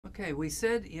Okay, we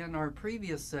said in our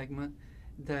previous segment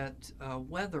that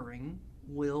weathering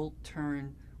will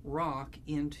turn rock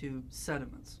into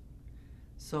sediments.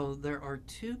 So there are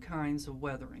two kinds of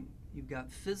weathering. You've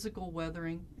got physical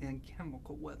weathering and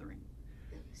chemical weathering.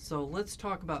 So let's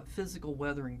talk about physical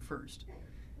weathering first.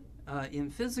 In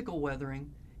physical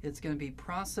weathering, it's going to be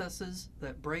processes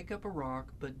that break up a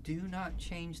rock but do not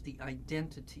change the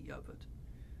identity of it.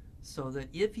 So that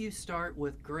if you start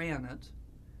with granite,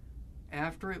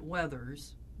 after it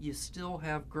weathers, you still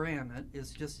have granite.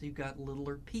 It's just you've got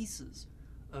littler pieces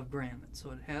of granite.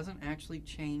 So it hasn't actually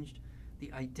changed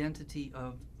the identity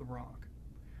of the rock.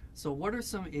 So what are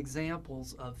some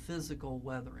examples of physical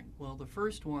weathering? Well, the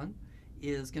first one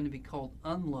is going to be called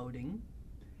unloading.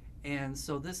 And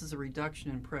so this is a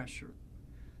reduction in pressure.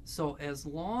 So as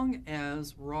long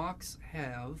as rocks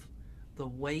have the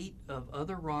weight of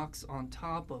other rocks on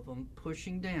top of them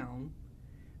pushing down,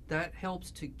 that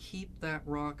helps to keep that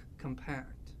rock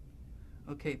compact.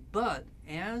 Okay, but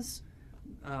as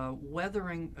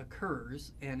weathering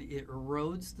occurs and it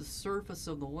erodes the surface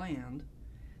of the land,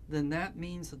 then that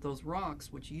means that those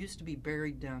rocks, which used to be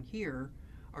buried down here,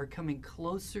 are coming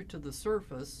closer to the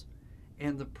surface,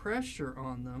 and the pressure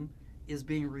on them is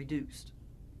being reduced.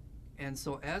 And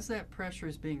so as that pressure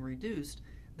is being reduced,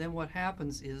 then what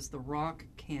happens is the rock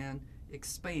can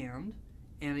expand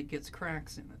and it gets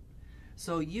cracks in it.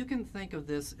 So you can think of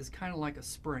this as kind of like a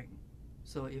spring.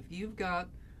 So if you've got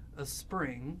a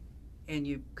spring and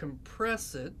you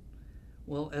compress it,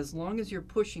 well, as long as you're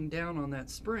pushing down on that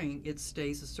spring, it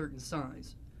stays a certain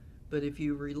size. But if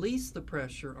you release the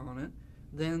pressure on it,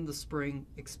 then the spring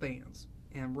expands.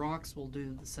 And rocks will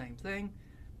do the same thing.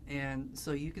 And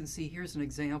so you can see here's an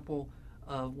example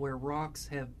of where rocks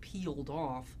have peeled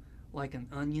off like an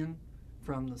onion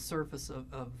from the surface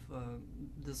of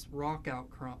this rock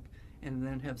outcrop, and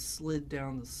then have slid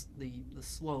down the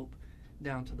slope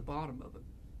down to the bottom of it.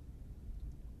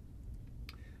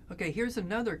 Okay, here's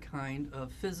another kind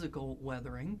of physical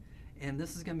weathering, and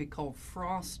this is going to be called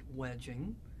frost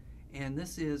wedging, and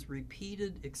this is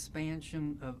repeated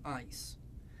expansion of ice.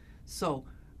 So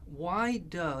why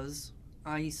does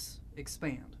ice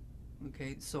expand?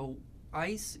 Okay, so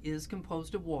ice is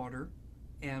composed of water,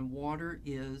 and water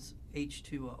is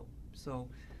H2O. So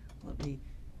let me,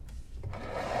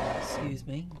 excuse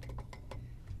me,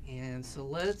 and so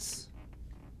let's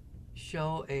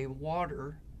show a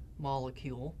water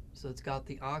molecule. So it's got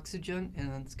the oxygen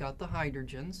and it's got the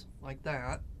hydrogens, like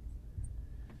that.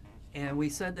 And we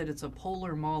said that it's a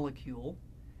polar molecule.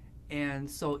 And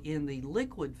so in the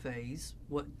liquid phase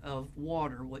of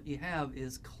water, what you have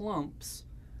is clumps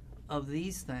of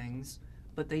these things,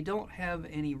 but they don't have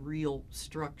any real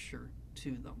structure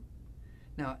to them.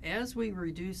 Now, as we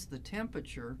reduce the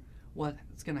temperature,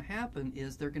 what's going to happen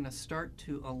is they're going to start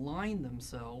to align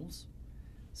themselves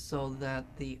so that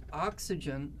the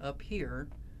oxygen up here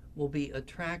will be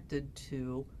attracted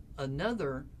to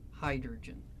another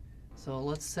hydrogen. So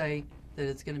let's say that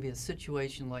it's going to be a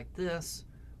situation like this,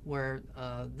 where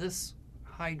this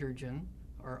hydrogen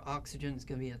or oxygen is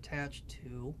going to be attached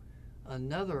to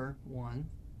another one,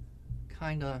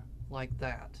 kind of like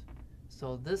that.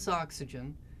 So this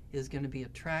oxygen is going to be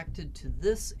attracted to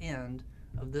this end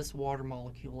of this water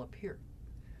molecule up here.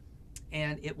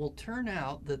 And it will turn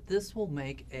out that this will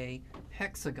make a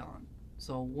hexagon.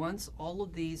 So once all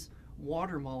of these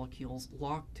water molecules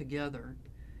lock together,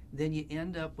 then you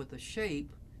end up with a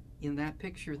shape in that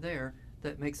picture there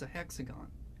that makes a hexagon.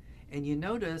 And you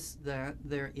notice that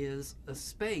there is a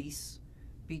space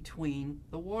between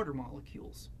the water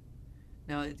molecules.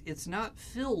 Now it's not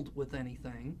filled with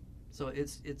anything, so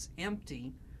it's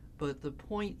empty, but the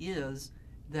point is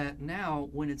that now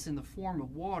when it's in the form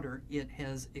of water, it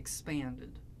has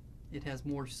expanded. It has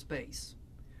more space.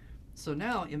 So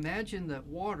now imagine that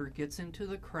water gets into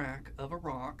the crack of a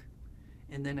rock,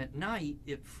 and then at night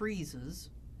it freezes,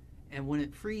 and when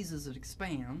it freezes it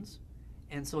expands,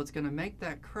 and so it's going to make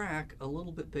that crack a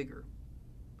little bit bigger.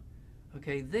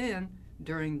 Okay, then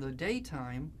during the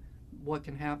daytime, what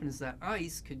can happen is that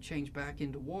ice could change back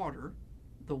into water.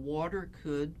 The water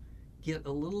could get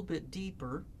a little bit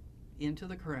deeper into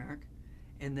the crack,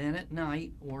 and then at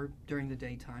night or during the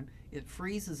daytime it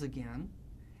freezes again,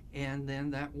 and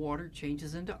then that water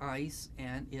changes into ice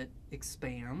and it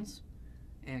expands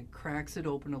and cracks it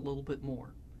open a little bit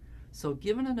more. So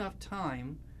given enough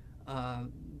time,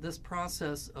 this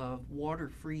process of water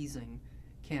freezing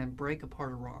can break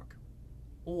apart a rock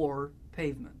or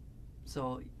pavement.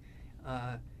 So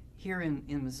here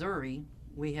in Missouri,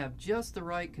 we have just the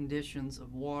right conditions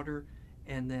of water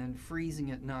and then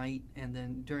freezing at night, and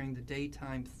then during the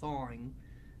daytime thawing,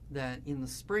 that in the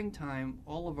springtime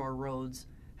all of our roads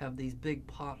have these big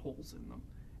potholes in them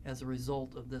as a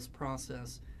result of this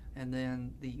process, and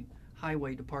then the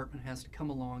highway department has to come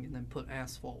along and then put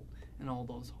asphalt in all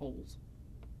those holes.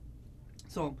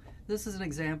 So this is an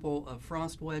example of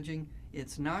frost wedging.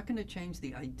 It's not going to change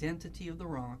the identity of the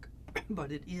rock,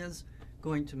 but it is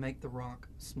going to make the rock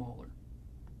smaller.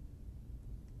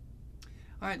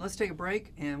 All right, let's take a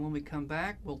break, and when we come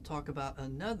back, we'll talk about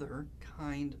another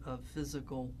kind of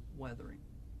physical weathering.